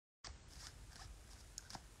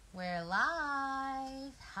We're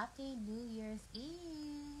live. Happy New Year's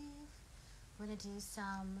Eve. We're going to do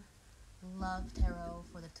some love tarot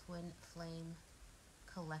for the Twin Flame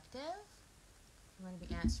Collective. We're going to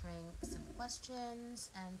be answering some questions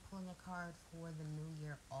and pulling a card for the new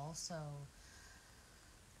year also.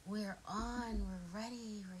 We're on. We're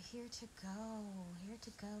ready. We're here to go. Here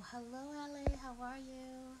to go. Hello, LA. How are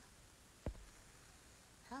you?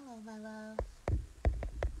 Hello, my love.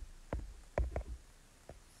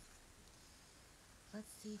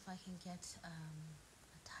 Let's see if I can get a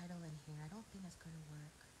title in here. I don't think that's going to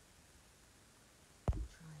work. I'm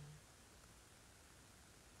trying.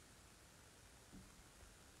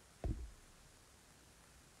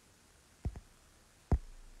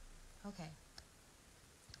 Okay.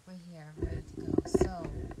 We're here, ready to go. So,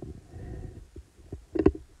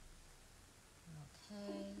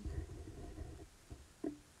 okay.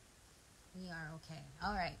 We are okay.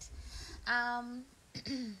 All right.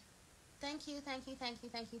 Thank you.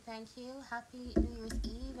 Happy New Year's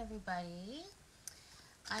Eve, everybody.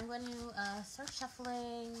 I'm going to start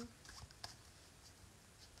shuffling.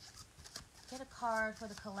 Get a card for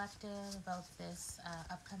the collective about this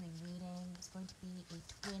upcoming reading. It's going to be a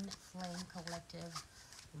Twin Flame Collective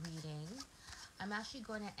reading. I'm actually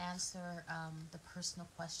going to answer the personal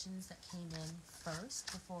questions that came in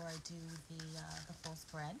first before I do the full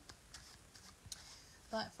spread.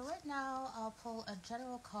 But for right now, I'll pull a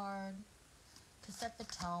general card to set the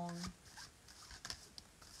tone,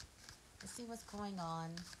 to see what's going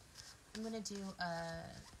on. I'm going to do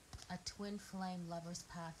a Twin Flame Lover's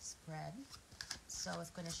Path spread. So it's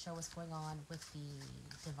going to show what's going on with the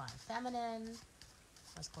Divine Feminine,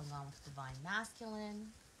 what's going on with the Divine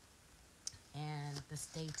Masculine, and the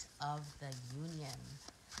state of the union.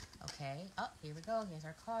 Okay, oh, here we go. Here's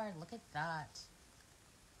our card. Look at that.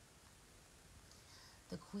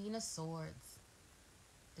 The Queen of Swords.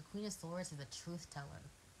 The Queen of Swords is a truth teller.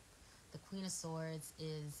 The Queen of Swords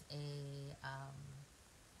is a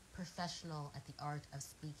professional at the art of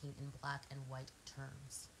speaking in black and white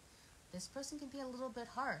terms. This person can be a little bit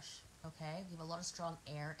harsh, okay? We have a lot of strong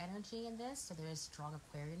air energy in this, so there is strong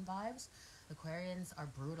Aquarian vibes. Aquarians are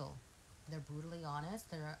brutal. They're brutally honest.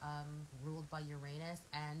 They're ruled by Uranus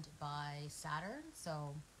and by Saturn,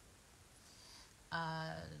 so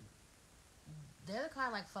they're the kind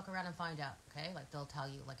of like fuck around and find out, okay? Like they'll tell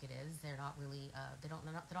you like it is. They're not really they're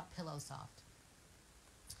not pillow soft.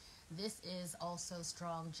 This is also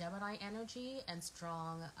strong Gemini energy and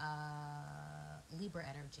strong Libra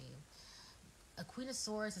energy. A Queen of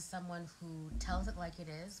Swords is someone who tells it like it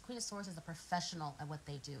is. Queen of Swords is a professional at what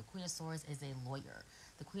they do. Queen of Swords is a lawyer.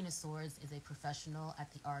 The Queen of Swords is a professional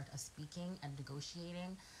at the art of speaking and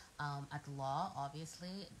negotiating, at law,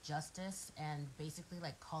 obviously, justice, and basically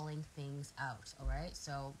like calling things out, all right?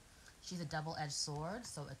 So she's a double-edged sword,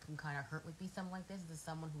 so it can kind of hurt with be someone like this. This is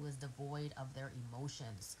someone who is devoid of their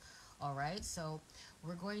emotions, all right? So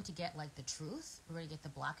we're going to get like the truth. We're going to get the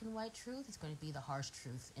black and white truth. It's going to be the harsh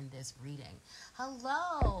truth in this reading.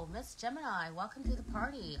 Hello, Miss Gemini. Welcome to the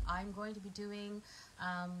party. I'm going to be doing,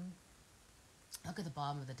 look at the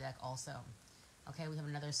bottom of the deck also. Okay, we have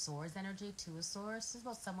another Swords energy, Two of Swords. This is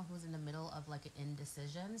about someone who's in the middle of like an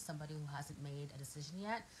indecision, somebody who hasn't made a decision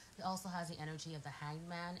yet. It also has the energy of the Hanged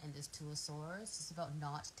Man and this Two of Swords. This is about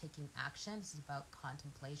not taking action. This is about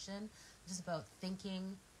contemplation. This is about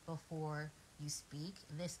thinking before you speak.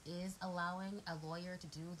 This is allowing a lawyer to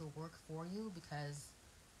do the work for you, because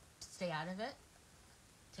stay out of it.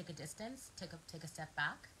 Take a distance. Take a step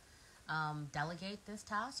back. Delegate this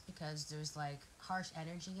task, because there's like harsh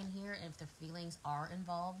energy in here, and if the feelings are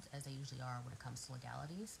involved, as they usually are when it comes to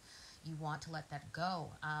legalities, you want to let that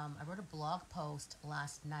go. I wrote a blog post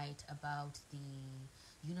last night about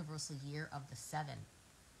the universal year of the 7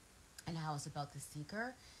 and how it's about the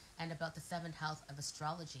seeker and about the 7th house of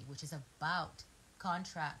astrology, which is about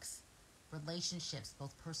contracts, relationships,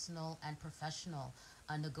 both personal and professional,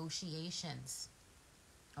 negotiations,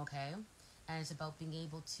 okay? And it's about being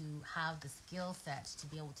able to have the skill set to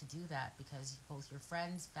be able to do that, because both your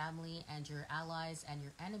friends, family, and your allies and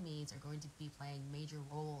your enemies are going to be playing major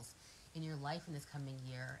roles in your life in this coming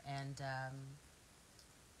year. And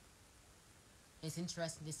it's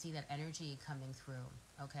interesting to see that energy coming through,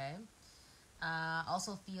 okay?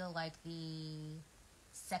 Also feel like the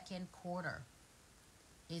second quarter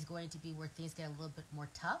is going to be where things get a little bit more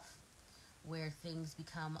tough, where things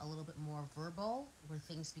become a little bit more verbal, where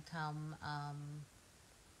things become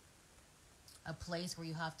a place where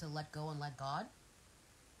you have to let go and let God.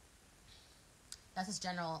 That's just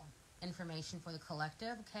general information for the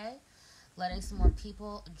collective, okay? letting some more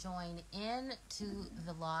people join in to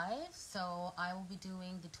the live. So I will be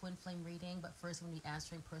doing the twin flame reading, but first I'm going to be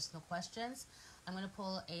answering personal questions. I'm going to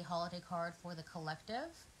pull a holiday card for the collective.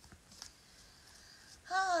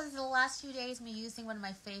 Oh, the last few days me using one of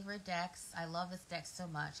my favorite decks. I love this deck so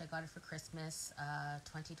much. I got it for Christmas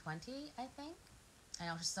 2020, I think. And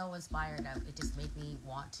I was just so inspired. It just made me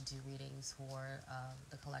want to do readings for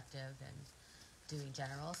the collective and doing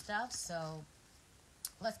general stuff. So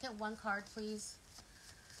let's get one card, please,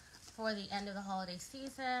 for the end of the holiday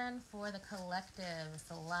season, for the collective. It's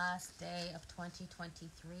the last day of 2023.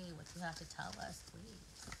 What do you have to tell us,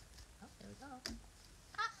 please? Oh, there we go.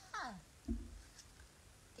 Ah!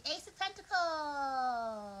 The Ace of Pentacles!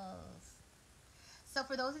 So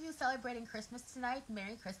for those of you celebrating Christmas tonight,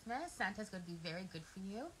 Merry Christmas. Santa's going to be very good for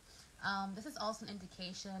you. This is also an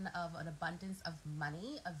indication of an abundance of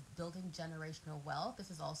money, of building generational wealth. This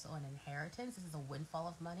is also an inheritance. This is a windfall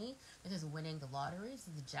of money. This is winning the lottery. This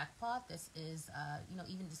is the jackpot. This is,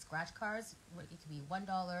 even the scratch cards. It could be $1,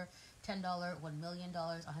 $10, $1 million,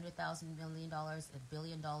 $100,000, $1 million, $1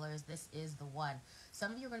 billion. This is the one.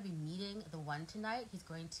 Some of you are going to be meeting the one tonight. He's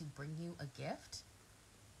going to bring you a gift.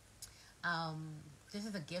 This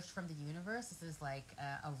is a gift from the universe. This is like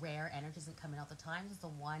a rare energy. Doesn't come in all the time. This is the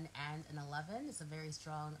 1 and an 11. It's a very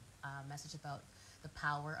strong message about the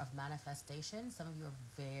power of manifestation. Some of you are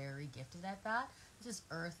very gifted at that. This is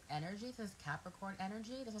Earth energy. This is Capricorn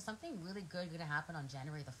energy. This is something really good going to happen on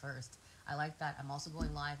January the 1st. I like that. I'm also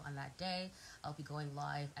going live on that day. I'll be going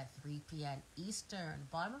live at 3 p.m. Eastern.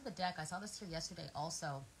 Bottom of the deck. I saw this here yesterday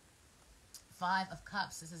also. 5 of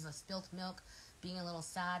Cups. This is a spilt milk. Being a little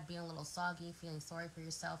sad, being a little soggy, feeling sorry for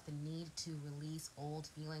yourself, the need to release old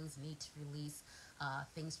feelings, need to release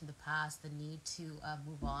things from the past, the need to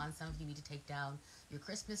move on. Some of you need to take down your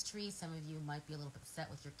Christmas tree. Some of you might be a little bit upset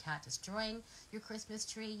with your cat destroying your Christmas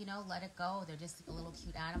tree. Let it go. They're just little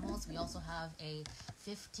cute animals. We also have a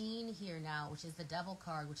 15 here now, which is the Devil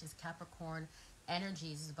card, which is Capricorn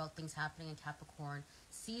energies. This is about things happening in Capricorn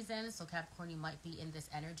season. So Capricorn, you might be in this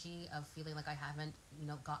energy of feeling like I haven't,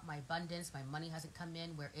 got my abundance. My money hasn't come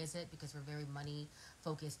in. Where is it? Because we're very money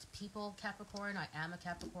focused people, Capricorn. I am a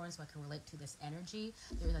Capricorn, so I can relate to this energy.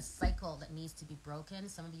 There's a cycle that needs to be broken.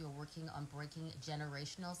 Some of you are working on breaking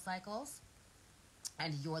generational cycles.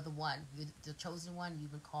 And you're the one. You're the chosen one.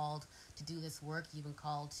 You've been called to do this work. You've been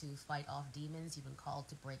called to fight off demons. You've been called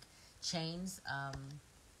to break chains.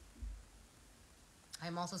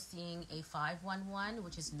 I'm also seeing a 511,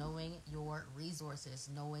 which is knowing your resources,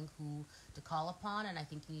 knowing who to call upon. And I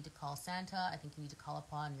think you need to call Santa. I think you need to call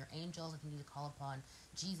upon your angels. I think you need to call upon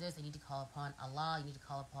Jesus. I need to call upon Allah. You need to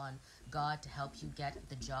call upon God to help you get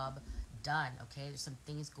the job done. Okay, there's some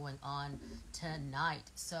things going on tonight.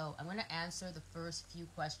 So I'm going to answer the first few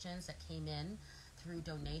questions that came in through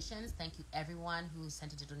donations. Thank you everyone who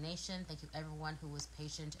sent in a donation. Thank you everyone who was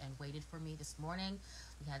patient and waited for me this morning.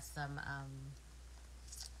 We had some...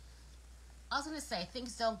 I was going to say,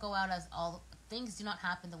 things don't go out things do not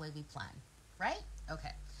happen the way we plan, right?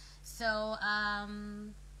 Okay. So,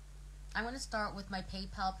 I'm going to start with my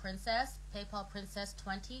PayPal Princess. PayPal Princess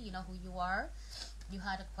 20, you know who you are. You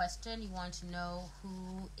had a question. You want to know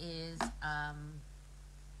who is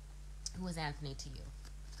Anthony to you.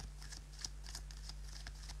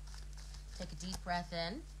 Take a deep breath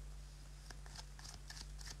in.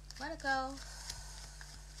 Let it go.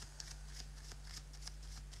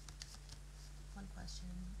 One question.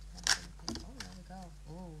 Oh, there we go.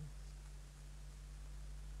 Ooh.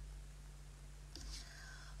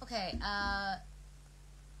 Okay.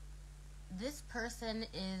 This person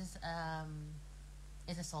is a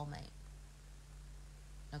soulmate.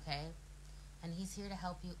 Okay, and he's here to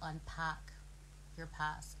help you unpack your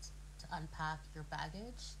past, to unpack your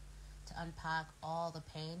baggage, to unpack all the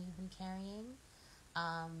pain you've been carrying.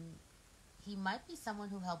 He might be someone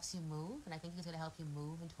who helps you move, and I think he's going to help you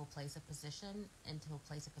move into a place of position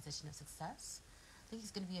of success. I think he's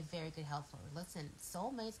going to be a very good helper. Listen,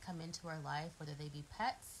 soulmates come into our life, whether they be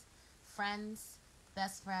pets, friends,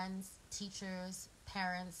 best friends, teachers,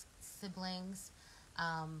 parents, siblings,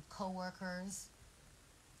 co-workers,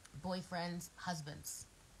 boyfriends, husbands.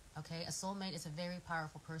 Okay, a soulmate is a very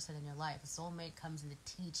powerful person in your life. A soulmate comes in to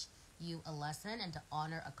teach you a lesson and to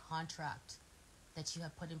honor a contract that you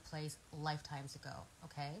have put in place lifetimes ago,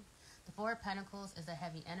 okay? The Four of Pentacles is a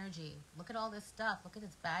heavy energy. Look at all this stuff. Look at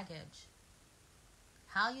this baggage.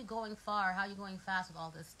 How are you going far? How are you going fast with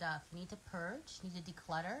all this stuff? You need to purge. You need to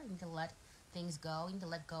declutter. You need to let things go. You need to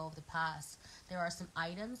let go of the past. There are some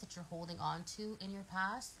items that you're holding on to in your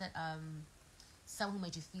past that someone who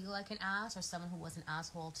made you feel like an ass or someone who was an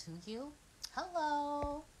asshole to you.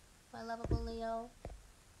 Hello, my lovable Leo.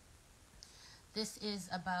 This is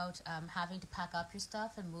about having to pack up your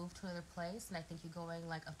stuff and move to another place, and I think you're going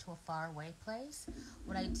like up to a far away place.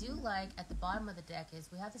 What I do like at the bottom of the deck is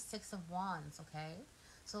we have the Six of Wands, okay?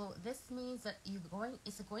 So this means that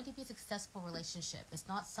it's going to be a successful relationship. It's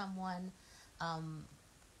not someone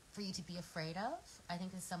for you to be afraid of. I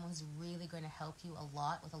think it's someone who's really going to help you a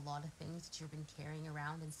lot with a lot of things that you've been carrying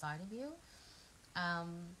around inside of you.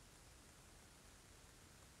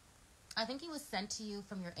 I think he was sent to you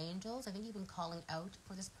from your angels. I think you've been calling out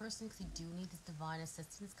for this person because you do need this divine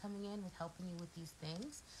assistance coming in with helping you with these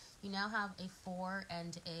things. You now have a 4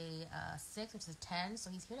 and a 6, which is a 10. So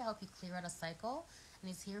he's here to help you clear out a cycle. And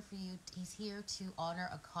he's here for you. He's here to honor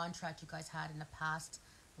a contract you guys had in a past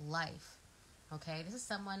life. Okay, this is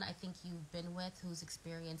someone I think you've been with who's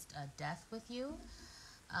experienced death with you.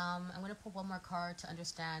 I'm going to pull one more card to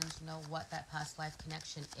understand, what that past life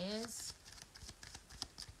connection is.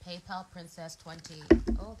 PayPal Princess 20.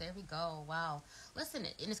 Oh, there we go. Wow. Listen,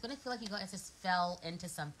 and it's going to feel like you guys just fell into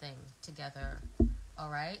something together. All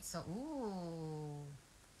right? So, ooh.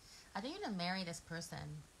 I think you're going to marry this person.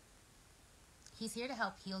 He's here to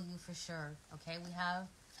help heal you for sure. Okay? We have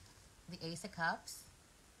the Ace of Cups.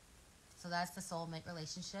 So that's the soulmate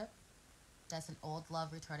relationship. That's an old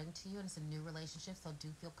love returning to you, and it's a new relationship. So do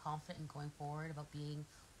feel confident in going forward about being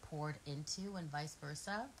poured into and vice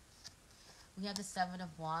versa. We have the 7 of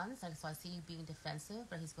Wands, and so I see you being defensive,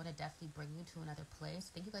 but he's going to definitely bring you to another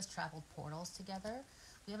place. I think you guys traveled portals together.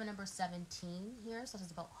 We have a number 17 here, so this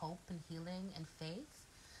is about hope and healing and faith.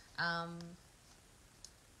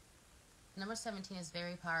 Number 17 is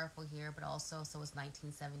very powerful here, but also so is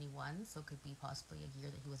 1971, so it could be possibly a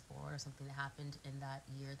year that he was born or something that happened in that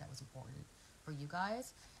year that was important for you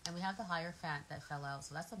guys. And we have the Hierophant that fell out,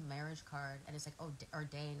 so that's a marriage card, and it's like, oh,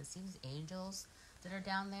 ordained. And see these angels that are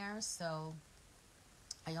down there. So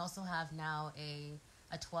I also have now a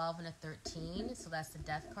 12 and a 13, so that's the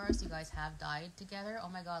death card. So you guys have died together. Oh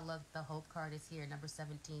my god, look, the hope card is here, number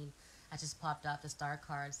 17. I just popped up the star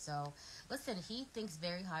card. So listen, he thinks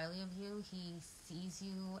very highly of you. He sees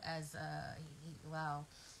you as wow,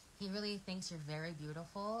 he really thinks you're very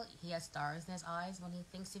beautiful. He has stars in his eyes when he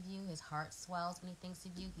thinks of you. His heart swells when he thinks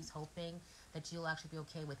of you. He's hoping that you'll actually be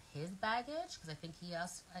okay with his baggage, because I think he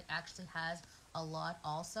actually has a lot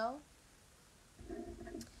also.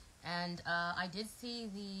 And I did see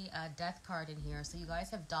the death card in here. So you guys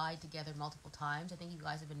have died together multiple times. I think you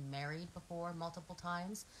guys have been married before multiple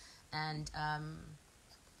times. And I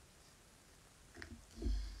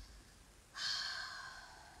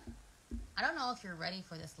don't know if you're ready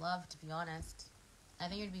for this love, to be honest. I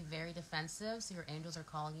think you're going to be very defensive. So your angels are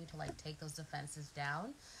calling you to take those defenses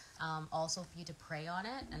down. Also for you to pray on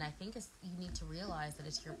it, and I think you need to realize that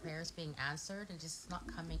it's your prayers being answered and just not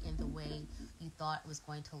coming in the way you thought it was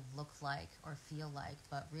going to look like or feel like.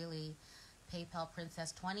 But really, PayPal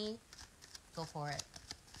Princess 20, go for it.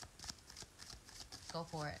 Go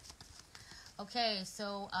for it. Okay,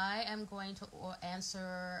 so I am going to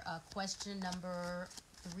answer question number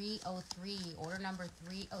 303, order number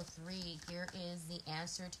 303. Here is the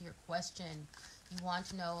answer to your question. You want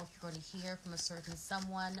to know if you're going to hear from a certain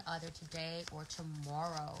someone either today or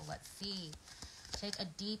tomorrow. Let's see. Take a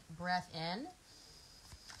deep breath in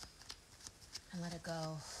and let it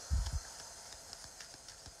go.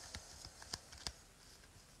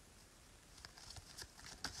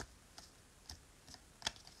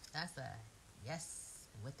 That's a yes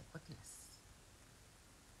with the quickness.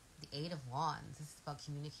 The 8 of Wands. This is about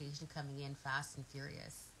communication coming in fast and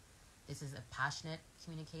furious. This is a passionate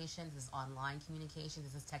communication. This is online communication.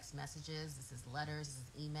 This is text messages. This is letters. This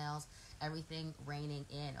is emails. Everything raining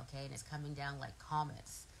in, okay? And it's coming down like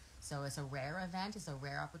comets. So it's a rare event. It's a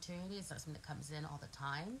rare opportunity. It's not something that comes in all the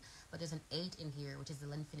time. But there's an 8 in here, which is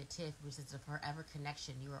the infinitive, which is a forever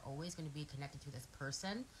connection. You are always going to be connected to this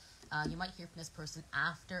person. You might hear from this person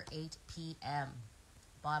after 8 p.m.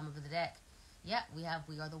 Bottom of the deck. Yeah,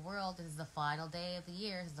 we are the world. This is the final day of the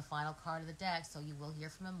year. This is the final card of the deck. So you will hear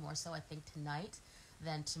from him more so, I think, tonight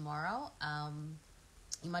than tomorrow.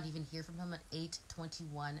 You might even hear from him at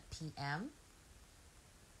 8:21 p.m.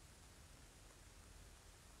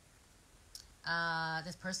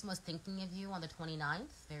 This person was thinking of you on the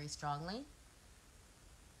 29th very strongly.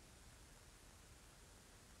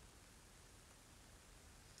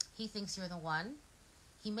 He thinks you're the one.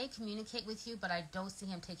 He may communicate with you, but I don't see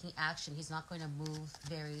him taking action. He's not going to move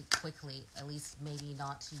very quickly, at least maybe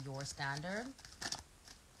not to your standard.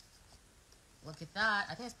 Look at that.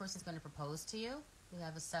 I think this person's going to propose to you. We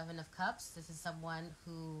have a 7 of Cups. This is someone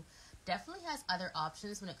who definitely has other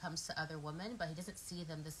options when it comes to other women, but he doesn't see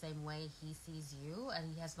them the same way he sees you,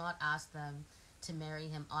 and he has not asked them to marry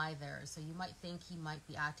him either. So you might think he might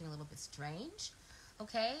be acting a little bit strange.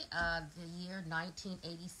 Okay, the year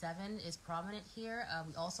 1987 is prominent here.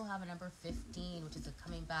 We also have a number 15, which is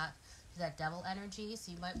coming back to that devil energy.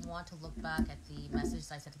 So you might want to look back at the message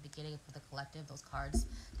I said at the beginning for the collective, those cards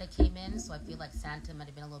that came in. So I feel like Santa might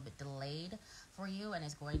have been a little bit delayed for you and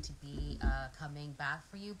is going to be coming back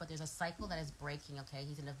for you. But there's a cycle that is breaking, okay?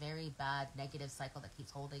 He's in a very bad negative cycle that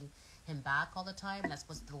keeps holding him back all the time. And that's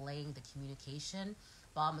what's delaying the communication.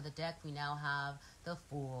 Bottom of the deck, we now have the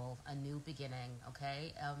Fool, a new beginning,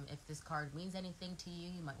 okay? If this card means anything to you,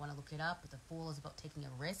 you might want to look it up. But the Fool is about taking a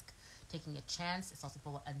risk, taking a chance. It's also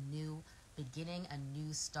about a new beginning, a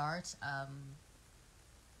new start,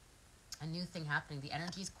 a new thing happening. The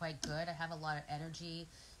energy is quite good. I have a lot of energy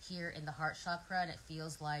here in the heart chakra, and it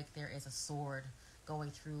feels like there is a sword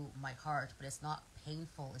going through my heart, but it's not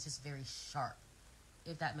painful. It's just very sharp,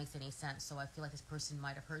 if that makes any sense. So I feel like this person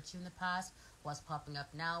might have hurt you in the past. What's popping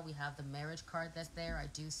up now, we have the marriage card that's there. I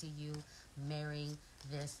do see you marrying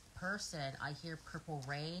this person. I hear Purple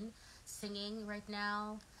Rain singing right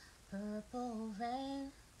now. Purple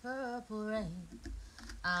rain, purple rain.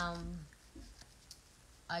 I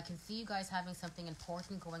can see you guys having something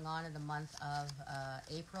important going on in the month of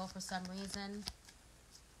April for some reason.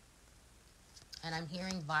 And I'm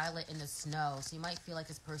hearing violet in the snow. So you might feel like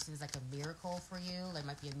this person is like a miracle for you. There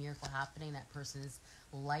might be a miracle happening in that person's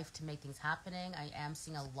life to make things happening. I am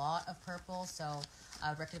seeing a lot of purple. So I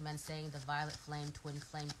would recommend saying the violet flame, twin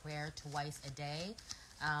flame prayer twice a day.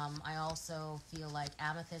 I also feel like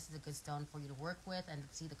amethyst is a good stone for you to work with. And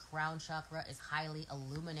see, the crown chakra is highly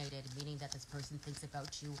illuminated, meaning that this person thinks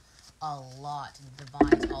about you a lot. The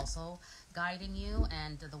divine is also guiding you.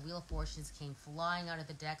 And the Wheel of Fortunes came flying out of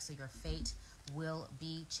the deck. So your fate will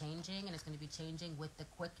be changing, and it's going to be changing with the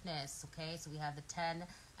quickness. Okay, so we have the 10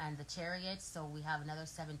 and the Chariot. So we have another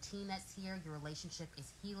 17 that's here. Your relationship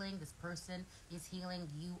is healing. This person is healing.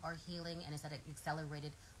 You are healing, and it's at an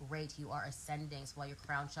accelerated rate. You are ascending. So while your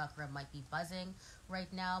crown chakra might be buzzing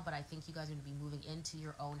right now, but I think you guys are going to be moving into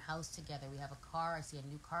your own house together. We have a car. I see a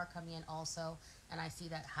new car coming in also, and I see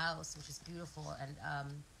that house, which is beautiful. And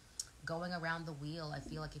going around the wheel, I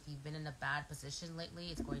feel like if you've been in a bad position lately,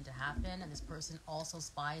 it's going to happen. And this person also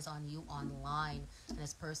spies on you online, and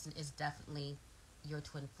this person is definitely your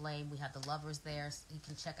twin flame. We have the Lovers there. So you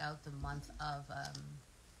can check out the month of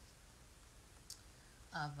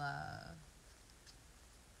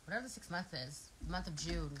whatever the 6th month is. The month of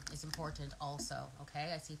June is important also.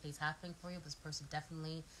 Okay, I see things happening for you. This person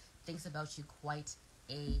definitely thinks about you quite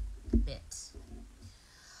a bit.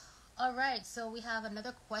 All right, so we have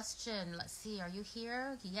another question. Let's see, are you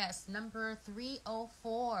here? Yes, number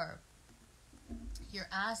 304. You're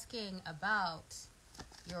asking about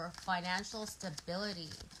your financial stability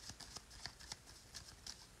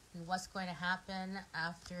and what's going to happen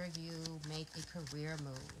after you make a career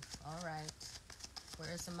move. All right,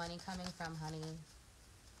 where's the money coming from, honey?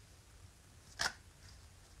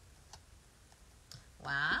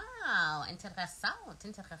 Wow, interessant.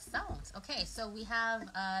 Okay, so we have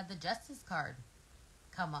the Justice card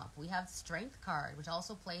come up. We have Strength card, which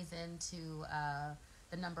also plays into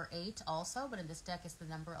the number 8 also, but in this deck it's the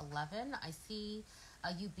number 11. I see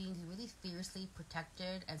you being really fiercely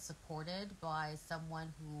protected and supported by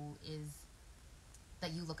someone who is,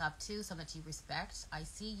 that you look up to, someone that you respect. I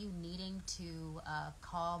see you needing to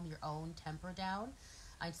calm your own temper down.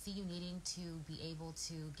 I see you needing to be able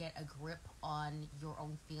to get a grip on your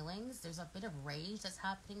own feelings. There's a bit of rage that's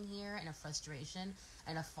happening here, and a frustration,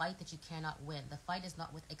 and a fight that you cannot win. The fight is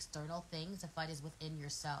not with external things. The fight is within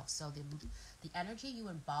yourself. So the energy you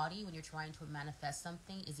embody when you're trying to manifest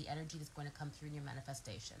something is the energy that's going to come through in your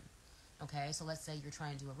manifestation. Okay, so let's say you're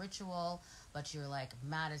trying to do a ritual, but you're like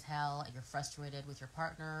mad as hell, and you're frustrated with your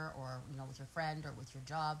partner, or with your friend, or with your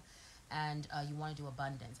job, and you want to do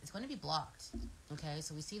abundance. It's going to be blocked. Okay,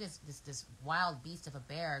 so we see this wild beast of a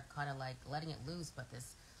bear kind of like letting it loose, but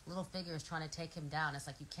this little figure is trying to take him down. It's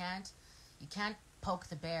like you can't poke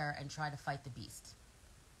the bear and try to fight the beast.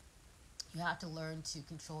 You have to learn to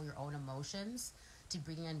control your own emotions to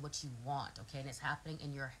bring in what you want. Okay, and it's happening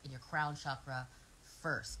in your crown chakra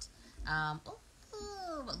first.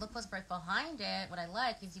 But look what's right behind it. What I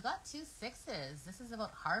like is you got 2 6s. This is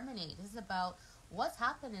about harmony. This is about what's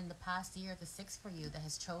happened in the past year, the 6 for you, that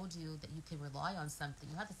has told you that you can rely on something.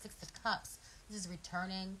 You have the 6 of Cups. This is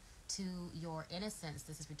returning to your innocence.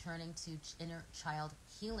 This is returning to inner child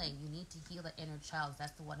healing. You need to heal the inner child.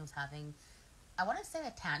 That's the one who's having, I want to say,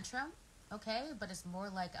 a tantrum, okay? But it's more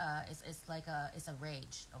like it's a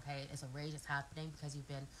rage, okay? It's a rage that's happening because you've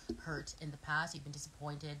been hurt in the past. You've been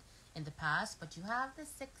disappointed in the past. But you have the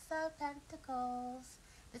 6 of Pentacles.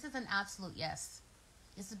 This is an absolute yes.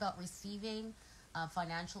 This is about receiving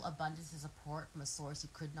financial abundance and support from a source you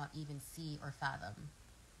could not even see or fathom.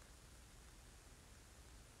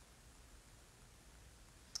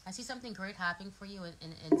 I see something great happening for you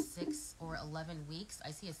in 6 or 11 weeks. I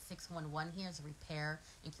see a 611 here as a repair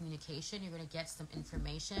and communication. You're going to get some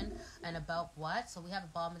information. And about what? So we have a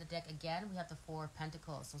bottom of the deck again. We have the Four of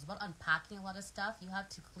Pentacles. So it's about unpacking a lot of stuff. You have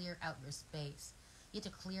to clear out your space. You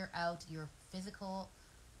have to clear out your physical,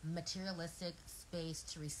 materialistic space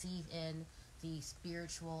to receive in the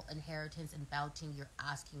spiritual inheritance and bounty you're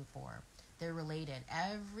asking for. They're related.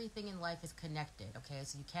 Everything in life is connected, okay?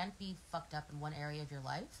 So you can't be fucked up in one area of your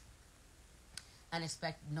life and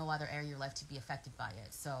expect no other area of your life to be affected by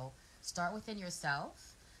it. So start within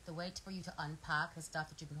yourself. The way for you to unpack the stuff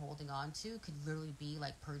that you've been holding on to could literally be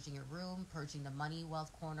like purging your room, purging the money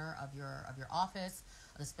wealth corner of your office,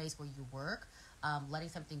 the space where you work, letting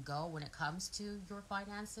something go when it comes to your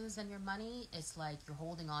finances and your money. It's like you're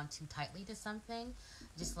holding on too tightly to something,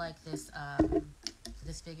 just like this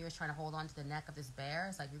figure is trying to hold on to the neck of this bear.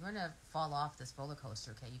 It's like you're going to fall off this roller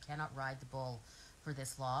coaster, okay? You cannot ride the bull for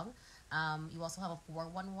this long. You also have a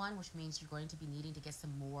 411, which means you're going to be needing to get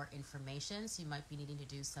some more information. So you might be needing to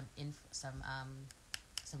do some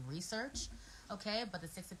research, okay? But the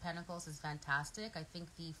Six of Pentacles is fantastic. I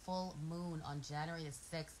think the full moon on January the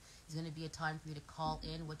 6th is going to be a time for you to call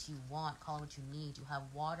in what you want, call in what you need. You have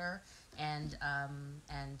water and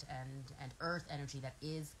earth energy that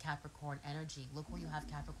is Capricorn energy. Look where you have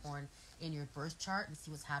Capricorn in your birth chart and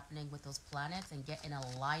see what's happening with those planets and get in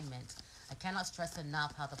alignment. I cannot stress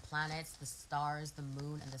enough how the planets, the stars, the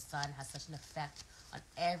moon, and the sun has such an effect on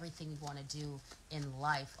everything you want to do in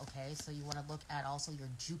life, okay? So you want to look at also your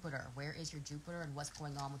Jupiter. Where is your Jupiter and what's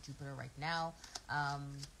going on with Jupiter right now? I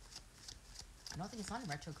don't think it's not in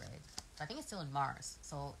retrograde. I think it's still in Mars.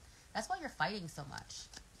 So that's why you're fighting so much.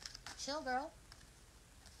 Chill, girl.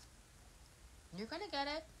 You're going to get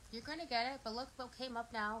it. You're going to get it. But look what came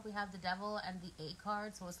up now. We have the Devil and the 8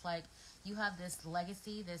 card. So it's like you have this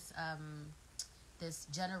legacy, this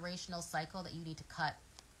generational cycle that you need to cut.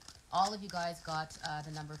 All of you guys got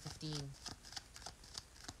the number 15.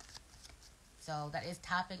 So that is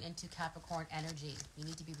tapping into Capricorn energy. You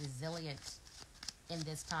need to be resilient in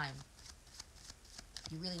this time.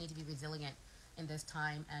 You really need to be resilient in this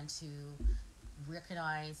time and to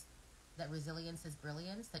recognize that resilience is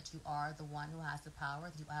brilliance, that you are the one who has the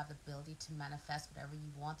power, that you have the ability to manifest whatever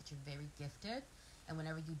you want, that you're very gifted. And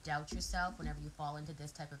whenever you doubt yourself, whenever you fall into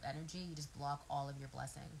this type of energy, you just block all of your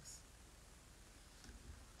blessings.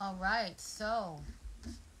 All right, so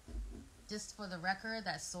just for the record,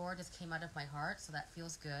 that sword just came out of my heart, so that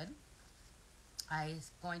feels good. I'm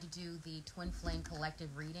going to do the Twin Flame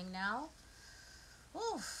collective reading now.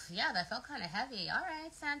 Oof, yeah, that felt kind of heavy. All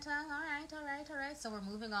right, Santa. All right. So we're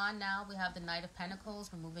moving on now. We have the Knight of Pentacles.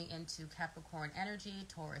 We're moving into Capricorn energy,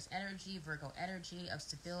 Taurus energy, Virgo energy of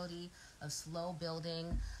stability, of slow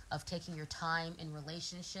building, of taking your time in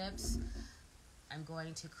relationships. I'm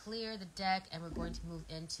going to clear the deck and we're going to move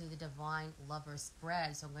into the Divine Lover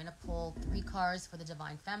spread. So I'm going to pull 3 cards for the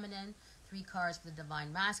Divine Feminine, 3 cards for the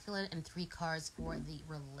Divine Masculine, and 3 cards for the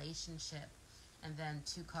relationship. And then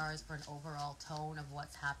 2 cards for an overall tone of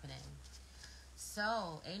what's happening.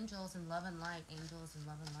 So, angels in love and light. Angels in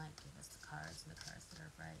love and light. Give us the cards and the cards that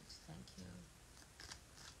are right. Thank you.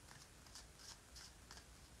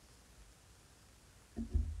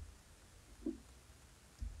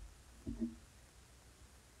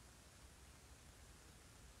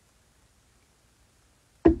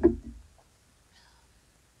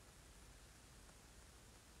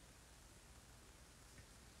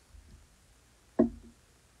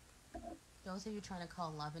 Those of you trying to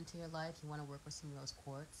call love into your life, you want to work with some rose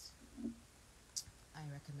quartz. I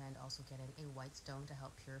recommend also getting a white stone to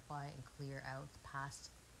help purify and clear out past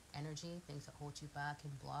energy, things that hold you back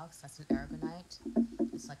and blocks. That's an aragonite.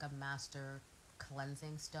 It's like a master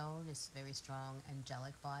cleansing stone. It's very strong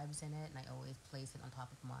angelic vibes in it, and I always place it on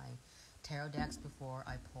top of my tarot decks before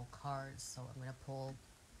I pull cards. So I'm going to pull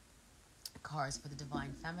cards for the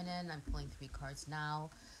Divine Feminine. I'm pulling 3 cards now.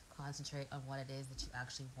 Concentrate on what it is that you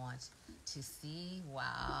actually want to see.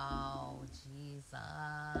 Wow, Jesus.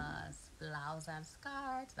 Flowers and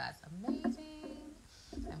scarves. That's amazing.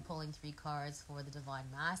 I'm pulling 3 cards for the Divine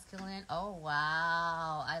Masculine. Oh,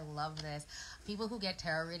 wow. I love this. People who get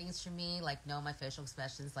tarot readings from me, like, know my facial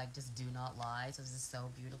expressions, like, just do not lie. So this is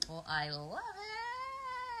so beautiful. I love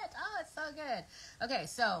it. Oh, it's so good. Okay,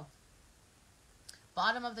 so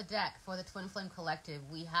bottom of the deck for the Twin Flame Collective,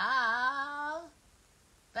 we have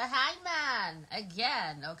the Hangman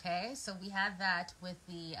again. Okay, so we had that with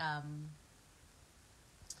the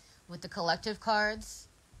collective cards.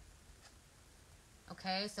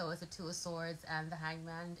 Okay, so it's the Two of Swords and the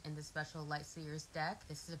Hangman in the special Light Seers deck.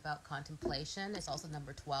 This is about contemplation. It's also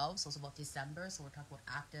number 12, so it's about December. So we're talking about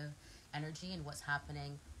active energy and what's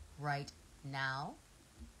happening right now.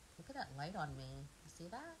 Look at that light on me. You see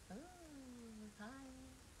that? Ooh, hi.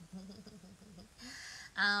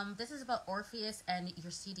 This is about Orpheus and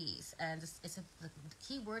your CDs. And the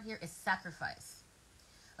key word here is sacrifice.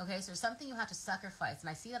 Okay, so there's something you have to sacrifice. And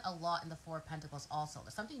I see that a lot in the Four of Pentacles also.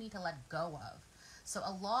 There's something you need to let go of. So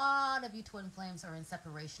a lot of you twin flames are in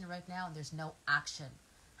separation right now and there's no action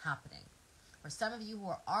happening. For some of you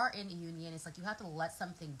who are in a union, it's like you have to let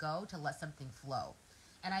something go to let something flow.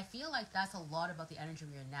 And I feel like that's a lot about the energy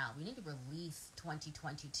we're in now. We need to release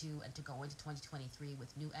 2022 and to go into 2023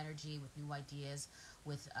 with new energy, with new ideas,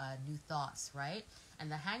 with new thoughts, right?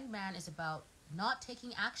 And the Hangman is about not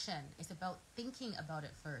taking action. It's about thinking about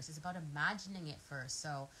it first. It's about imagining it first.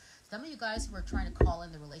 So some of you guys who are trying to call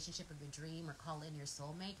in the relationship of your dream or call in your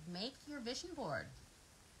soulmate, make your vision board.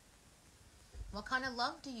 What kind of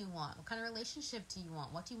love do you want? What kind of relationship do you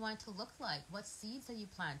want? What do you want it to look like? What seeds are you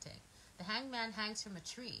planting? The Hangman hangs from a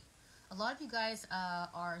tree. A lot of you guys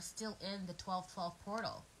are still in the 12-12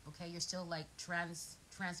 portal. Okay, you're still like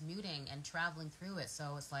transmuting and traveling through it.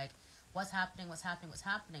 So it's like, what's happening, what's happening, what's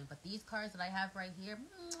happening. But these cards that I have right here,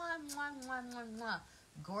 mwah, mwah, mwah, mwah, mwah,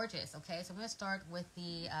 gorgeous. Okay, so I'm going to start with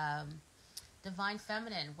the Divine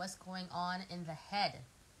Feminine. What's going on in the head?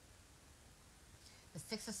 The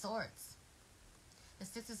Six of Swords. The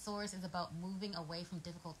Six of Swords is about moving away from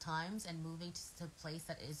difficult times and moving to a place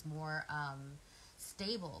that is more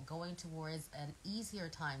stable, going towards an easier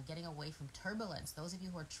time, getting away from turbulence. Those of you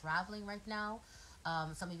who are traveling right now,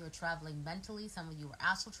 some of you are traveling mentally, some of you are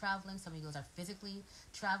astral traveling, some of you guys are physically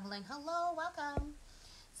traveling. Hello, welcome.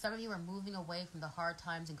 Some of you are moving away from the hard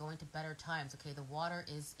times and going to better times. Okay, the water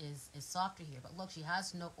is softer here, but look, she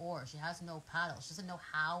has no oar, she has no paddle, she doesn't know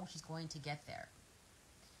how she's going to get there.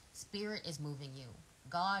 Spirit is moving you.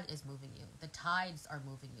 God is moving you. The tides are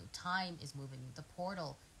moving you. Time is moving you. The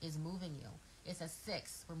portal is moving you. It's a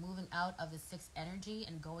 6. We're moving out of the 6 energy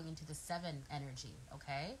and going into the 7 energy,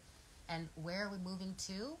 okay? And where are we moving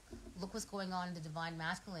to? Look what's going on in the Divine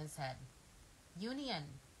Masculine's head. Union,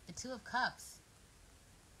 the Two of Cups.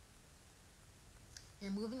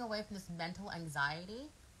 You're moving away from this mental anxiety,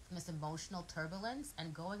 from this emotional turbulence,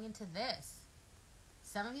 and going into this.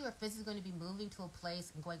 Some of you are physically going to be moving to a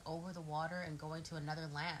place and going over the water and going to another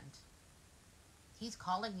land. He's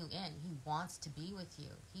calling you in. He wants to be with you.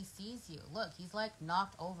 He sees you. Look, he's like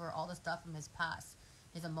knocked over all the stuff from his past.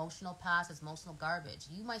 His emotional past, his emotional garbage.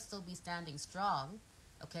 You might still be standing strong.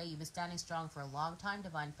 Okay, you've been standing strong for a long time,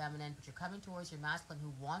 Divine Feminine, but you're coming towards your masculine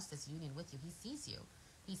who wants this union with you. He sees you.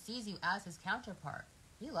 He sees you as his counterpart.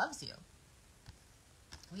 He loves you.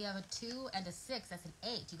 We have a 2 and a 6. That's an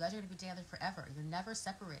 8. You guys are going to be together forever. You're never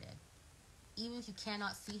separated. Even if you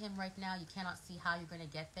cannot see him right now, you cannot see how you're going to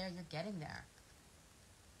get there, you're getting there.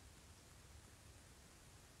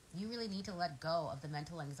 You really need to let go of the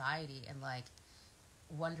mental anxiety and like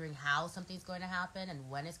wondering how something's going to happen and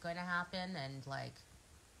when it's going to happen and like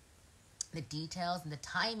the details and the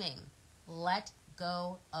timing. Let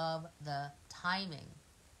go of the timing.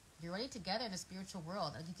 You're already together in the spiritual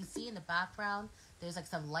world. Like you can see in the background, there's like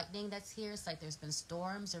some lightning that's here. It's like there's been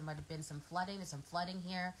storms. There might have been some flooding. There's some flooding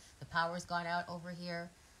here. The power's gone out over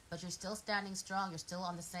here. But you're still standing strong. You're still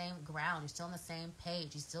on the same ground. You're still on the same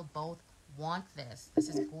page. You still both want this. This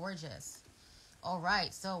is gorgeous. All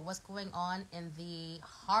right. So what's going on in the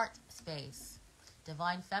heart space?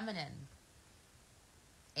 Divine Feminine.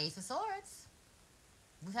 Ace of Swords.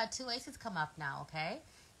 We've had 2 aces come up now, okay?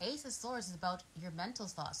 Ace of Swords is about your mental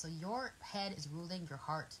thoughts. So your head is ruling your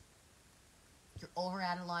heart. You're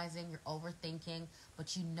overanalyzing, you're overthinking,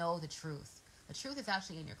 but you know the truth. The truth is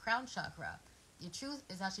actually in your crown chakra. Your truth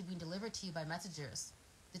is actually being delivered to you by messengers.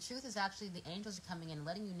 The truth is actually the angels are coming in and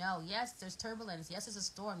letting you know, yes, there's turbulence, yes, there's a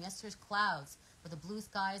storm, yes, there's clouds, but the blue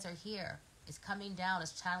skies are here. It's coming down,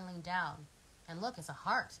 it's channeling down. And look, it's a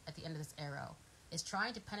heart at the end of this arrow. It's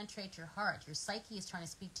trying to penetrate your heart. Your psyche is trying to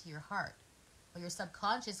speak to your heart. But your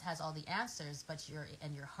subconscious has all the answers, but your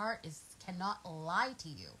heart cannot lie to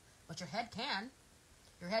you. But your head can.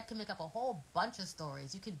 Your head can make up a whole bunch of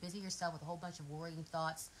stories. You can busy yourself with a whole bunch of worrying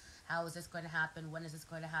thoughts. How is this going to happen? When is this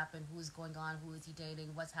going to happen? Who is going on? Who is he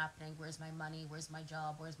dating? What's happening? Where's my money? Where's my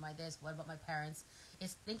job? Where's my this? What about my parents?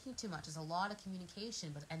 It's thinking too much. There's a lot of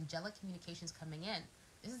communication, but angelic communication's coming in.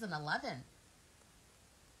 This is an 11.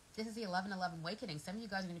 This is the 11-11 awakening. Some of you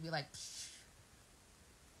guys are going to be like, psh.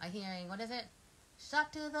 I'm hearing, what is it?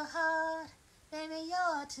 Shock to the heart, baby,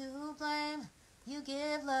 you're to blame. You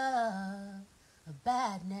give love a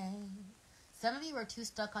bad name. Some of you are too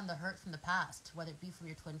stuck on the hurt from the past, whether it be from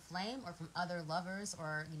your twin flame or from other lovers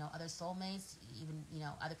or, other soulmates, even,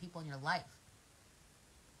 other people in your life.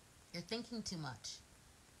 You're thinking too much.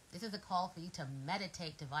 This is a call for you to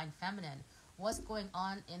meditate, Divine Feminine. What's going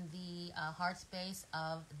on in the heart space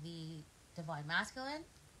of the Divine Masculine?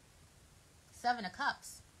 7 of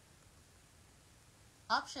Cups.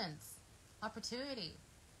 Options. Opportunity.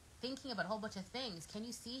 Thinking about a whole bunch of things. Can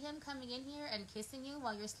you see him coming in here and kissing you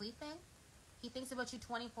while you're sleeping? He thinks about you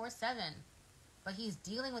 24/7. But he's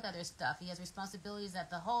dealing with other stuff. He has responsibilities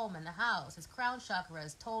at the home and the house. His crown chakra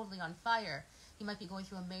is totally on fire. He might be going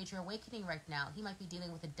through a major awakening right now. He might be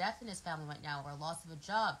dealing with a death in his family right now or a loss of a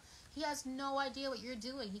job. He has no idea what you're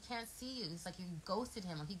doing. He can't see you. It's like you ghosted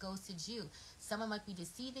him or he ghosted you. Someone might be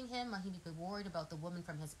deceiving him, or he might be worried about the woman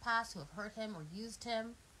from his past who have hurt him or used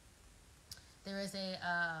him. There is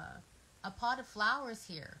a pot of flowers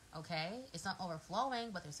here, okay? It's not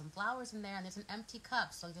overflowing, but there's some flowers in there, and there's an empty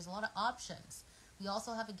cup, so there's a lot of options. We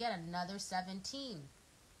also have, again, another 17.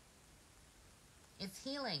 It's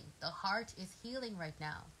healing. The heart is healing right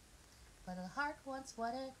now. But the heart wants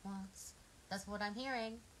what it wants. That's what I'm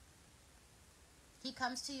hearing. He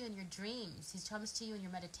comes to you in your dreams. He comes to you in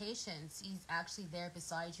your meditations. He's actually there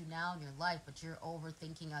beside you now in your life, but you're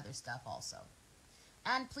overthinking other stuff also.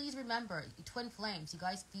 And please remember, twin flames, you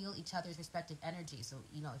guys feel each other's respective energy. So,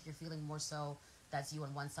 if you're feeling more so that's you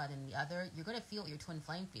on one side and the other, you're going to feel what your twin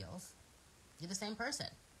flame feels. You're the same person.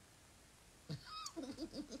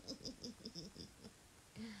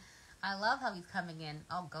 I love how he's coming in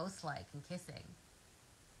all ghost-like and kissing.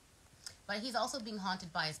 But he's also being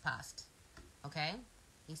haunted by his past. Okay?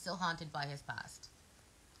 He's still haunted by his past.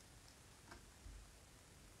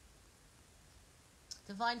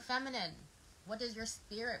 Divine Feminine. What does your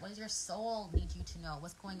spirit, what does your soul need you to know?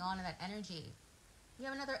 What's going on in that energy? You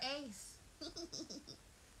have another ace.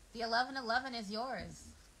 The 1111 is yours.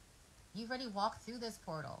 You've already walked through this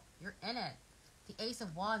portal. You're in it. The Ace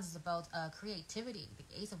of Wands is about creativity.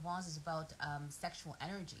 The Ace of Wands is about sexual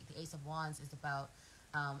energy. The Ace of Wands is about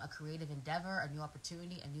a creative endeavor, a new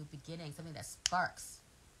opportunity, a new beginning, something that sparks.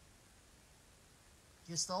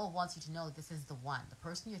 Your soul wants you to know that this is the one. The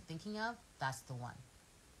person you're thinking of, that's the one.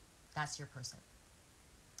 That's your person.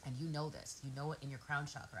 And you know this. You know it in your crown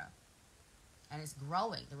chakra. And it's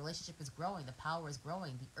growing. The relationship is growing. The power is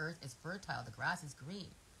growing. The earth is fertile. The grass is green.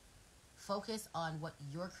 Focus on what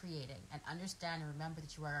you're creating and understand and remember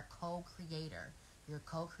that you are a co-creator. You're a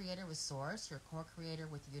co-creator with Source. You're a co-creator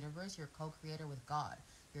with the universe. You're a co-creator with God.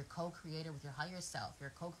 You're a co-creator with your higher self.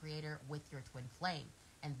 You're a co-creator with your twin flame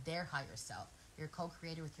and their higher self. You're a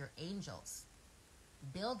co-creator with your angels.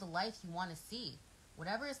 Build the life you want to see.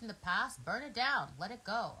 Whatever is in the past, burn it down. Let it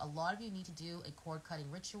go. A lot of you need to do a cord cutting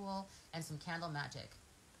ritual and some candle magic.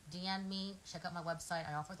 DM me. Check out my website.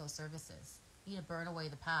 I offer those services. You need to burn away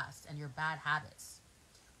the past and your bad habits.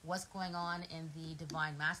 What's going on in the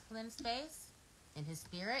Divine Masculine space? In his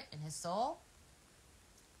spirit? In his soul?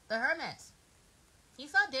 The Hermit.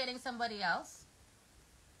 He's not dating somebody else.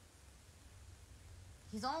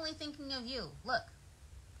 He's only thinking of you. Look.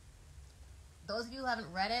 Those of you who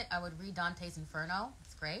haven't read it, I would read Dante's Inferno.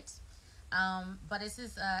 It's great. But this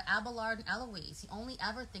is Abelard and Eloise. He only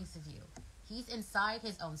ever thinks of you. He's inside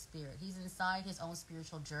his own spirit. He's inside his own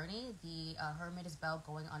spiritual journey. The Hermit is about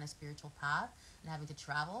going on a spiritual path and having to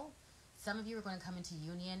travel. Some of you are going to come into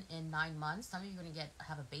union in 9 months. Some of you are going to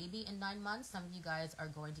have a baby in 9 months. Some of you guys are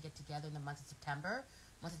going to get together in the month of September.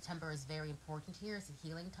 The month of September is very important here. It's a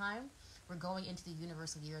healing time. We're going into the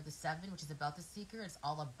universal year of the 7, which is about the seeker. It's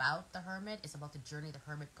all about the Hermit. It's about the journey the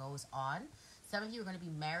Hermit goes on. Some of you are going to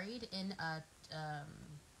be married in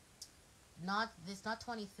not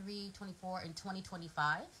 23, 24, in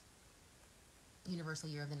 2025. Universal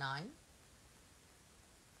year of the 9.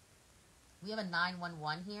 We have a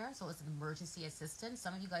 911 here, so it's an emergency assistance.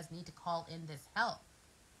 Some of you guys need to call in this help.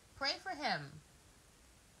 Pray for him.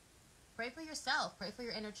 Pray for yourself. Pray for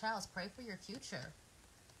your inner child. Pray for your future.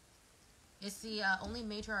 It's the only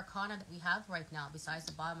major arcana that we have right now besides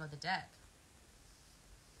the bottom of the deck.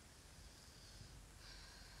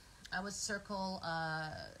 I would circle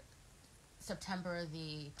September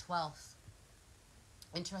the 12th.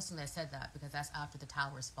 Interesting that I said that because that's after the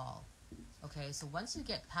towers fall. Okay, so once you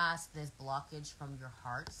get past this blockage from your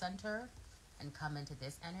heart center and come into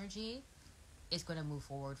this energy, it's going to move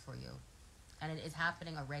forward for you. And it is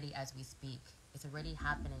happening already as we speak. It's already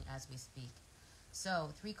happening as we speak. So,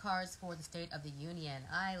 3 cards for the State of the Union.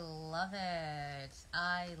 I love it.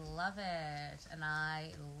 I love it. And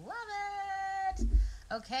I love it.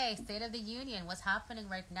 Okay, State of the Union. What's happening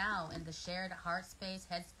right now in the shared heart space,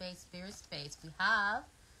 head space, spirit space? We have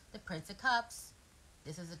the Prince of Cups.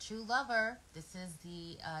 This is a true lover. This is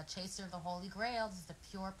the chaser of the Holy Grail. This is the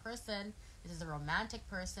pure person. This is a romantic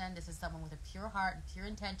person. This is someone with a pure heart and pure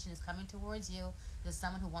intention is coming towards you. This is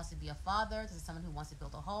someone who wants to be a father. This is someone who wants to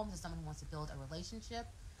build a home. This is someone who wants to build a relationship.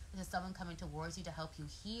 This is someone coming towards you to help you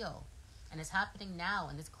heal. And it's happening now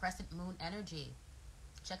in this crescent moon energy.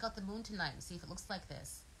 Check out the moon tonight and see if it looks like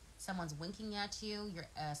this. Someone's winking at you. Your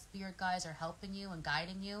spirit guides are helping you and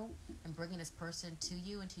guiding you and bringing this person to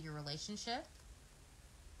you into your relationship.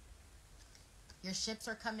 Your ships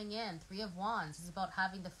are coming in. 3 of Wands. It's about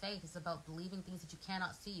having the faith. It's about believing things that you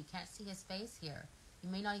cannot see. You can't see his face here. You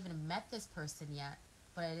may not even have met this person yet,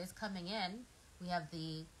 but it is coming in. We have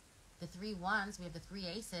the 3 Wands. We have the 3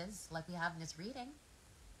 Aces, like we have in this reading.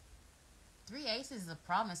 3 Aces is a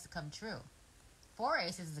promise to come true. 4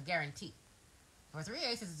 Aces is a guarantee. For 3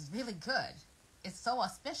 Aces is really good. It's so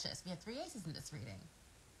auspicious. We have 3 Aces in this reading.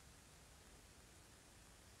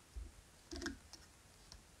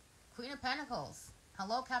 Queen of Pentacles.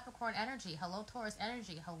 Hello, Capricorn energy. Hello, Taurus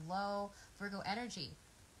energy. Hello, Virgo energy.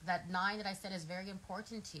 That 9 that I said is very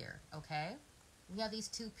important here, okay? We have these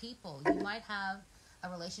 2 people. You might have a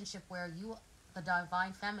relationship where you, the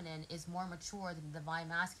divine feminine, is more mature than the divine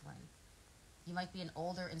masculine. You might be an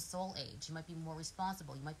older in soul age. You might be more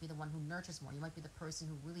responsible. You might be the one who nurtures more. You might be the person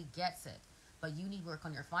who really gets it. But you need work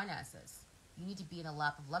on your finances. You need to be in a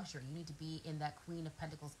lap of luxury. You need to be in that Queen of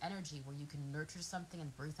Pentacles energy where you can nurture something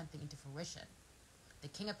and bring something into fruition. The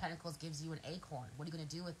King of Pentacles gives you an acorn. What are you going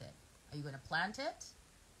to do with it? Are you going to plant it?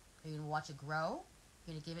 Are you going to watch it grow? Are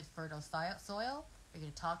you going to give it fertile soil? Are you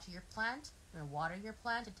going to talk to your plant? You're going to water your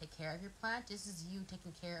plant and take care of your plant? This is you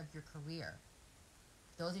taking care of your career.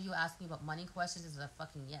 Those of you asking about money questions, this is a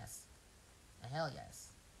fucking yes. A hell yes.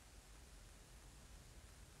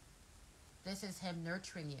 This is him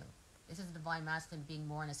nurturing you. This is the divine masculine being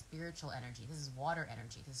more in a spiritual energy. This is water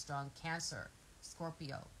energy. This is strong Cancer,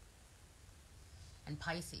 Scorpio, and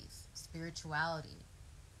Pisces. Spirituality,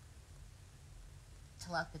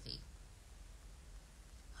 telepathy,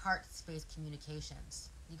 heart space communications.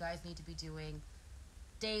 You guys need to be doing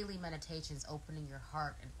daily meditations, opening your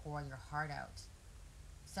heart and pouring your heart out.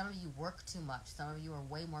 Some of you work too much. Some of you are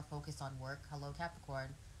way more focused on work, hello Capricorn,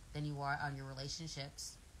 than you are on your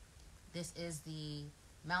relationships. This is the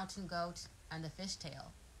mountain goat and the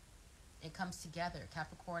fishtail. It comes together.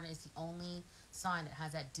 Capricorn is the only sign that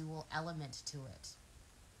has that dual element to it.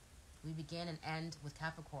 We begin and end with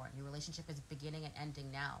Capricorn. Your relationship is beginning and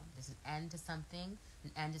ending now. There's an end to something,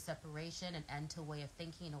 an end to separation, an end to a way of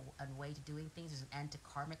thinking, a way to doing things. There's an end to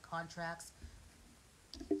karmic contracts.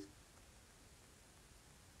 The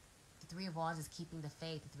 3 of Wands is keeping the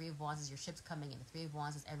faith. The 3 of Wands is your ships coming in. The 3 of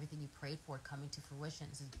Wands is everything you prayed for coming to fruition.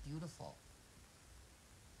 This is beautiful.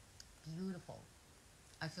 Beautiful.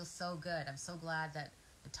 I feel so good. I'm so glad that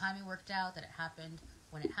the timing worked out, that it happened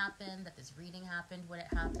when it happened, that this reading happened when it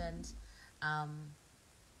happened. I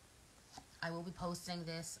will be posting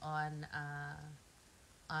this on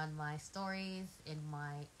my stories, in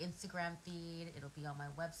my Instagram feed. It'll be on my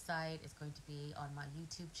website. It's going to be on my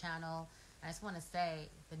YouTube channel. I just want to say,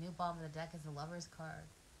 the new bottom of the deck is the Lover's card.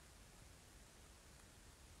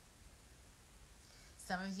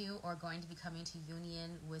 Some of you are going to be coming to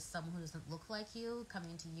union with someone who doesn't look like you,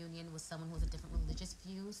 coming to union with someone who has a different religious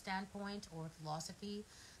view, standpoint, or philosophy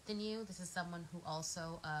than you. This is someone who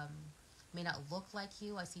also may not look like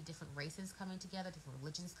you. I see different races coming together, different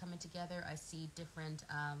religions coming together. I see different,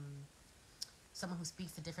 someone who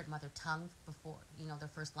speaks a different mother tongue before, their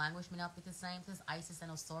first language may not be the same. This is Isis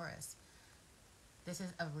and Osiris. This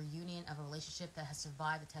is a reunion of a relationship that has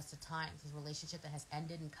survived the test of time. This is a relationship that has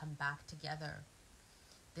ended and come back together.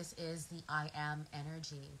 This is the I am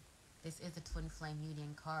energy. This is the twin flame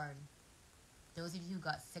union card. Those of you who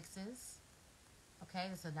got 6s, okay,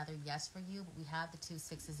 this is another yes for you, but we have the 2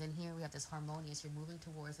 6s in here. We have this harmonious. You're moving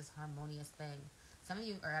towards this harmonious thing. Some of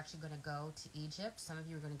you are actually going to go to Egypt. Some of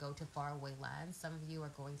you are going to go to faraway lands. Some of you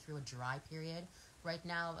are going through a dry period right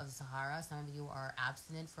now of Sahara. Some of you are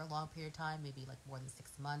abstinent for a long period of time, maybe like more than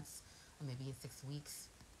 6 months, or maybe 6 weeks.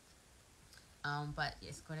 But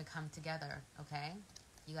it's going to come together, okay?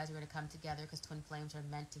 You guys are going to come together because twin flames are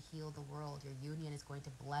meant to heal the world. Your union is going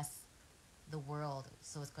to bless the world.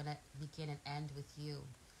 So it's going to begin and end with you.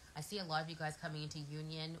 I see a lot of you guys coming into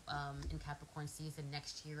union in Capricorn season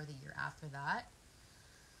next year or the year after that.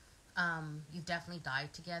 You've definitely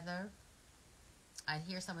died together. I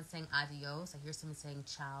hear someone saying adios. I hear someone saying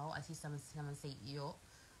ciao. I see someone say yo.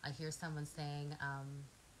 I hear someone saying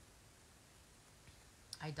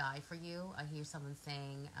I die for you. I hear someone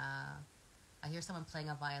saying I hear someone playing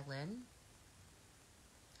a violin.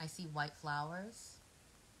 I see white flowers.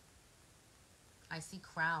 I see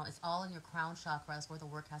crown. It's all in your crown chakra. That's where the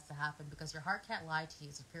work has to happen, because your heart can't lie to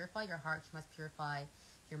you. So to purify your heart, you must purify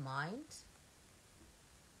your mind.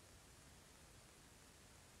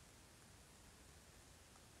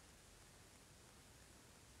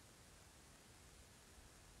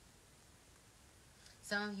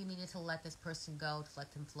 Some of you needed to let this person go, to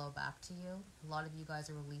let them flow back to you. A lot of you guys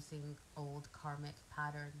are releasing old karmic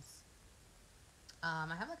patterns.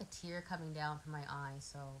 I have like a tear coming down from my eye,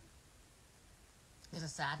 so there's a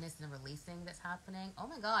sadness and a releasing that's happening. Oh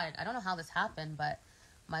my god, I don't know how this happened, but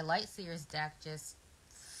my Light Seers deck just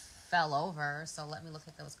fell over. So let me look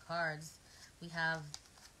at those cards. We have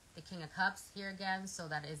the King of Cups here again, so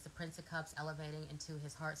that is the Prince of Cups elevating into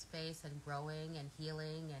his heart space and growing and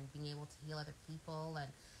healing and being able to heal other people. And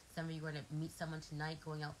some of you are going to meet someone tonight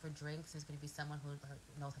going out for drinks. There's going to be someone who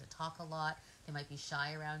knows how to talk a lot. They might be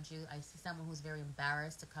shy around you. I see someone who's very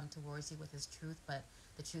embarrassed to come towards you with his truth, but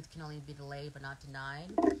the truth can only be delayed but not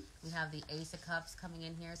denied. We have the Ace of Cups coming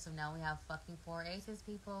in here, so now we have fucking 4 aces,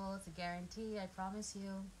 people. It's a guarantee, I promise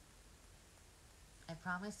you. I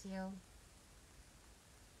promise you.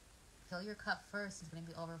 Fill your cup first. It's going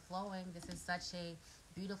to be overflowing. This is such a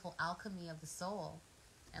beautiful alchemy of the soul.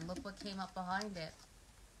 And look what came up behind it.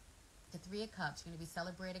 The 3 of Cups. You're going to be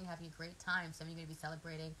celebrating, having a great time. Some of you are going to be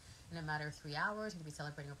celebrating in a matter of 3 hours. You're going to be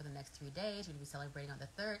celebrating over the next 3 days. You're going to be celebrating on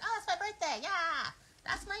the 3rd. Oh, it's my birthday. Yeah.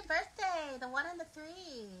 That's my birthday. The 1 and the 3.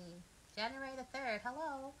 January the 3rd.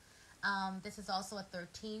 Hello. This is also a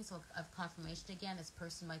 13, so of confirmation again. This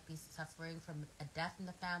person might be suffering from a death in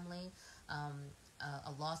the family,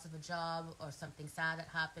 a loss of a job, or something sad that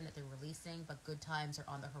happened that they're releasing, but good times are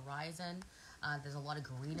on the horizon. There's a lot of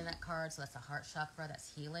green in that card, so that's the heart chakra,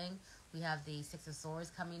 that's healing. We have the 6 of Swords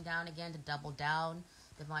coming down again to double down.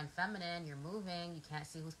 Divine Feminine, you're moving, you can't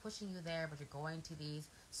see who's pushing you there, but you're going to these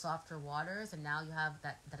softer waters, and now you have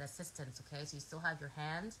that assistance, okay? So you still have your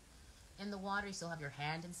hand in the water, you still have your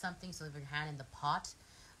hand in something, you still have your hand in the pot,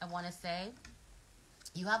 I want to say.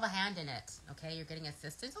 You have a hand in it, okay? You're getting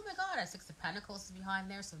assistance. Oh my god, a 6 of Pentacles is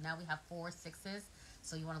behind there, so now we have 4 6s.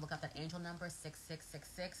 So you want to look up that angel number,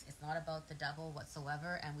 6666. It's not about the devil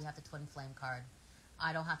whatsoever, and we have the Twin Flame card.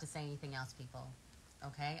 I don't have to say anything else, people,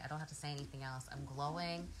 okay? I don't have to say anything else. I'm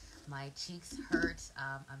glowing. My cheeks hurt.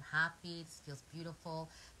 I'm happy. This feels beautiful.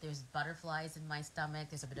 There's butterflies in my stomach.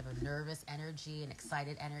 There's a bit of a nervous energy, an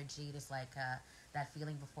excited energy. There's like that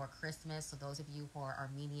feeling before Christmas. So those of you who are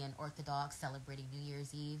Armenian Orthodox celebrating New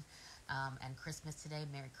Year's Eve and Christmas today,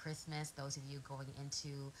 Merry Christmas. Those of you going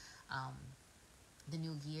into the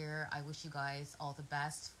new year, I wish you guys all the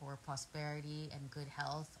best for prosperity and good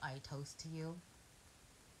health. I toast to you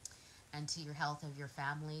and to your health of your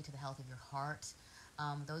family, to the health of your heart.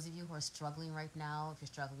 Those of you who are struggling right now, if you're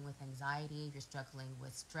struggling with anxiety, if you're struggling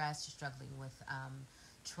with stress, you're struggling with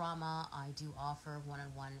trauma, I do offer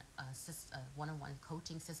one-on-one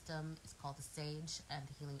coaching system. It's called the Sage and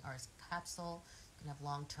the Healing Arts Capsule. You can have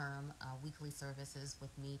long-term weekly services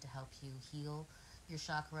with me to help you heal your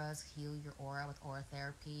chakras, heal your aura with aura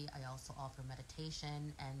therapy. I also offer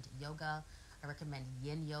meditation and yoga. I recommend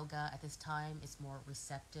yin yoga at this time. It's more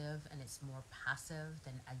receptive and it's more passive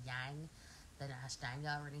than a yang, than a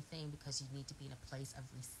Ashtanga or anything, because you need to be in a place of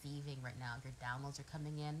receiving right now. Your downloads are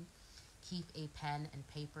coming in. Keep a pen and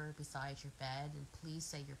paper beside your bed and please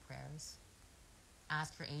say your prayers.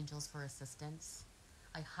 Ask your angels for assistance.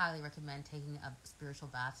 I highly recommend taking a spiritual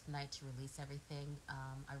bath tonight to release everything.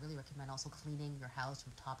 I really recommend also cleaning your house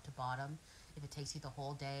from top to bottom. If it takes you the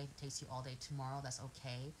whole day, if it takes you all day tomorrow, that's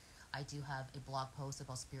okay. I do have a blog post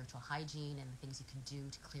about spiritual hygiene and the things you can do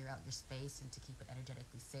to clear out your space and to keep it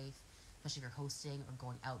energetically safe, especially if you're hosting or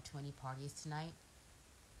going out to any parties tonight.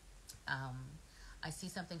 I see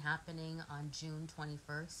something happening on June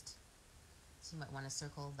 21st, so you might want to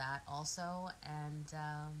circle that also. And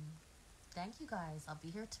thank you guys. I'll be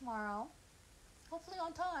here tomorrow, hopefully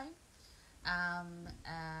on time.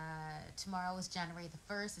 Tomorrow is January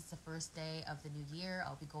the 1st. It's the first day of the new year.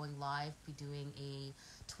 I'll be going live, be doing a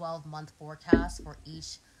 12-month forecast for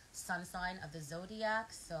each sun sign of the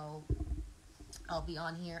zodiac. So I'll be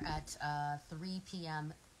on here at 3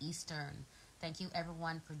 p.m. Eastern. Thank you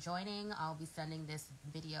everyone for joining. I'll be sending this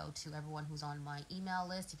video to everyone who's on my email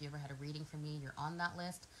list. If you ever had a reading from me, you're on that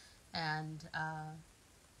list. And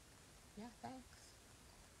yeah, thanks.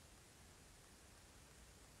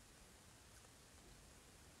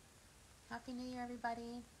 Happy New Year,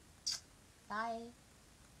 everybody. Bye.